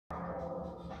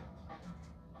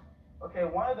Okay,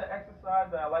 one of the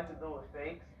exercises that I like to do with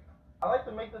fakes, I like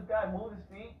to make this guy move his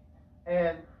feet,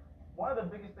 and one of the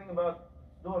biggest thing about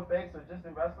doing fakes or just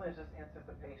in wrestling is just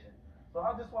anticipation. So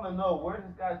I just want to know where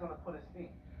this guy's going to put his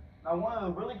feet. Now, one of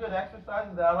the really good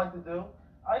exercises that I like to do,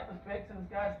 I like to fake to this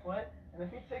guy's foot, and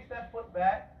if he takes that foot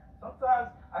back,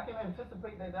 sometimes I can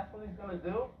anticipate that that's what he's going to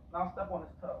do, and I'll step on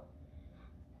his toe.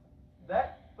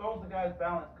 That throws the guy's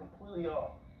balance completely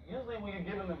off. Usually when you're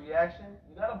giving the reaction,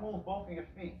 you got to move both of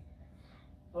your feet.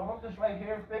 So if I'm just right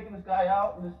here faking this guy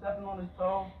out and just stepping on his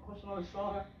toe, pushing on his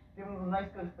shoulder, giving him a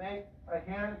nice good fake right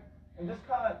here, and just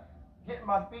kind of getting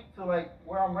my feet to like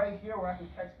where I'm right here where I can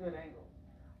catch good angles.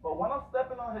 But when I'm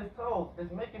stepping on his toes,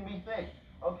 it's making me think,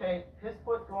 okay, his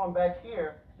foot's going back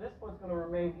here, this foot's going to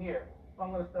remain here, so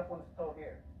I'm going to step on his toe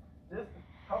here. This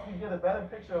helps me get a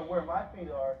better picture of where my feet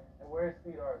are and where his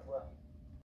feet are as well.